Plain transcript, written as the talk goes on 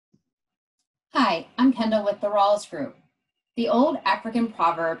Hi, I'm Kendall with the Rawls Group. The old African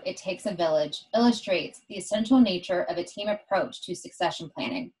proverb, "It takes a village," illustrates the essential nature of a team approach to succession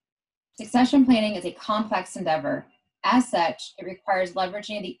planning. Succession planning is a complex endeavor. As such, it requires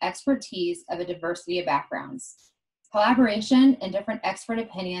leveraging the expertise of a diversity of backgrounds. Collaboration and different expert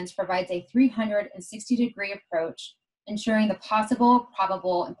opinions provides a 360-degree approach, ensuring the possible,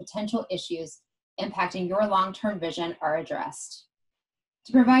 probable, and potential issues impacting your long-term vision are addressed.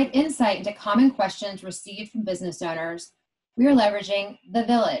 To provide insight into common questions received from business owners, we are leveraging the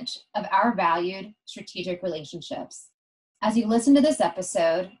village of our valued strategic relationships. As you listen to this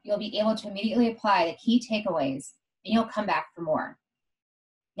episode, you'll be able to immediately apply the key takeaways, and you'll come back for more.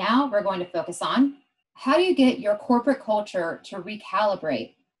 Now we're going to focus on how do you get your corporate culture to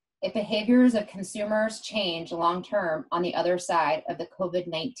recalibrate if behaviors of consumers change long-term on the other side of the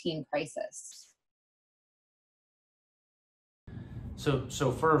COVID-19 crisis.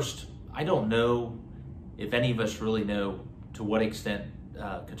 So first, I don't know if any of us really know to what extent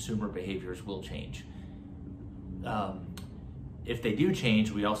consumer behaviors will change. If they do change,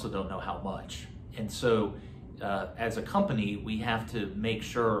 we also don't know how much. And so as a company, we have to make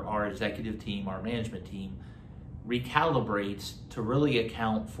sure our executive team, our management team, recalibrates to really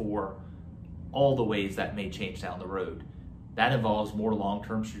account for all the ways that may change down the road. That involves more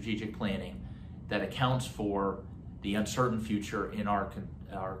long-term strategic planning that accounts for the uncertain future in our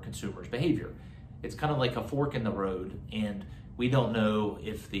consumers' behavior. It's kind of like a fork in the road, and we don't know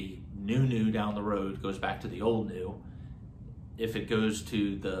if the new down the road goes back to the old new, if it goes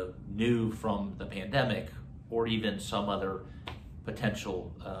to the new from the pandemic, or even some other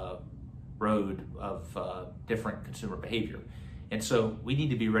potential road of different consumer behavior. And so we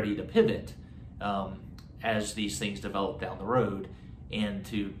need to be ready to pivot as these things develop down the road. And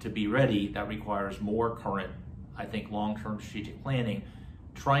to be ready, that requires more current, I think, long-term strategic planning,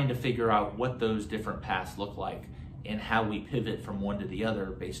 trying to figure out what those different paths look like and how we pivot from one to the other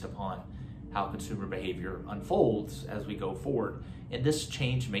based upon how consumer behavior unfolds as we go forward. And this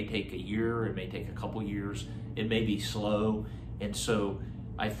change may take a year, it may take a couple years, it may be slow. And so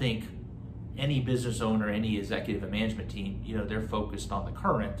I think any business owner, any executive and management team, they're focused on the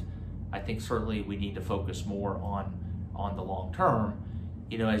current. I think certainly we need to focus more on the long term.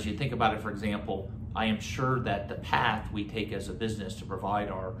 As you think about it, for example, I am sure that the path we take as a business to provide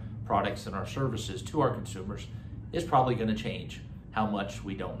our products and our services to our consumers is probably going to change. How much,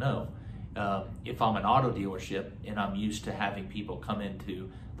 we don't know. If I'm an auto dealership and I'm used to having people come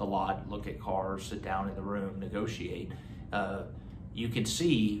into the lot, look at cars, sit down in the room, negotiate, you can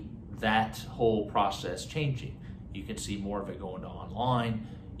see that whole process changing. You can see more of it going online.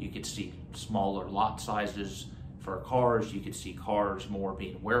 You can see smaller lot sizes for cars. You can see cars more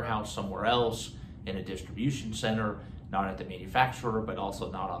being warehoused somewhere else in a distribution center, not at the manufacturer, but also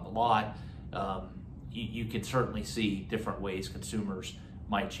not on the lot. You can certainly see different ways consumers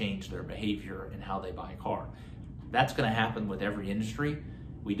might change their behavior and how they buy a car. That's going to happen with every industry.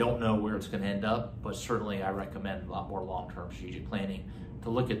 We don't know where it's going to end up, but certainly I recommend a lot more long-term strategic planning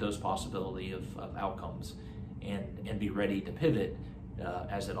to look at those possibility of outcomes and be ready to pivot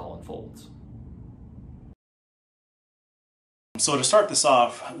as it all unfolds. So to start this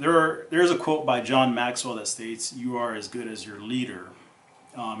off, there's a quote by John Maxwell that states, "You are as good as your leader."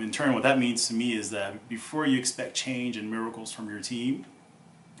 In turn, what that means to me is that before you expect change and miracles from your team,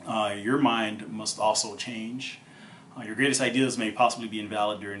 your mind must also change. Your greatest ideas may possibly be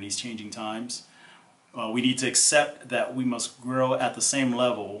invalid during these changing times. We need to accept that we must grow at the same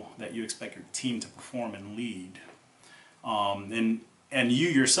level that you expect your team to perform and lead. And you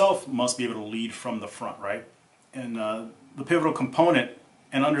yourself must be able to lead from the front, right? And the pivotal component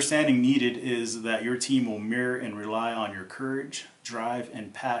and understanding needed is that your team will mirror and rely on your courage, drive,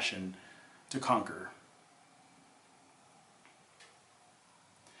 and passion to conquer.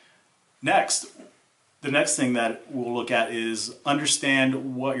 The next thing that we'll look at is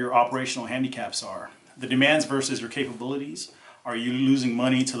understand what your operational handicaps are. The demands versus your capabilities. Are you losing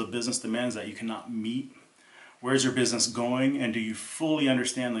money to the business demands that you cannot meet? Where's your business going? And do you fully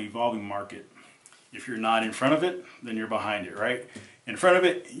understand the evolving market? If you're not in front of it, then you're behind it, right? In front of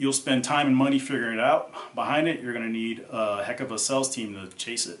it, you'll spend time and money figuring it out. Behind it, you're going to need a heck of a sales team to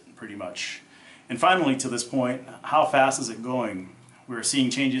chase it, pretty much. And finally, to this point, how fast is it going? We're seeing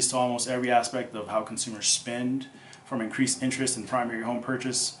changes to almost every aspect of how consumers spend, from increased interest in primary home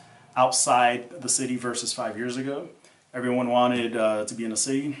purchase outside the city versus 5 years ago. Everyone wanted to be in the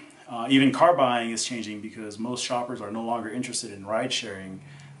city. Even car buying is changing because most shoppers are no longer interested in ride sharing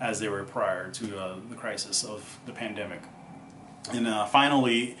as they were prior to the crisis of the pandemic. And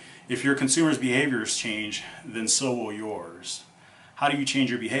finally, if your consumers' behaviors change, then so will yours. How do you change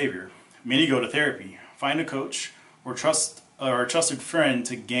your behavior? Many go to therapy. Find a coach or a trusted friend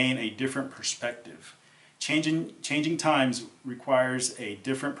to gain a different perspective. Changing times requires a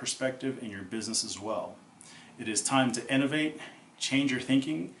different perspective in your business as well. It is time to innovate, change your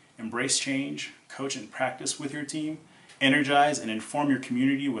thinking, embrace change, coach and practice with your team, energize and inform your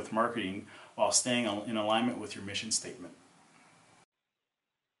community with marketing while staying in alignment with your mission statement.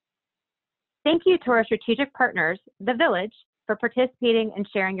 Thank you to our strategic partners, The Village, for participating and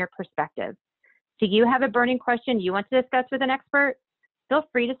sharing your perspective. Do you have a burning question you want to discuss with an expert? Feel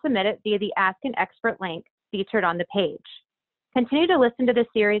free to submit it via the Ask an Expert link featured on the page. Continue to listen to the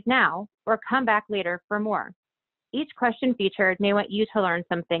series now or come back later for more. Each question featured may want you to learn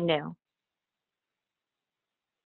something new.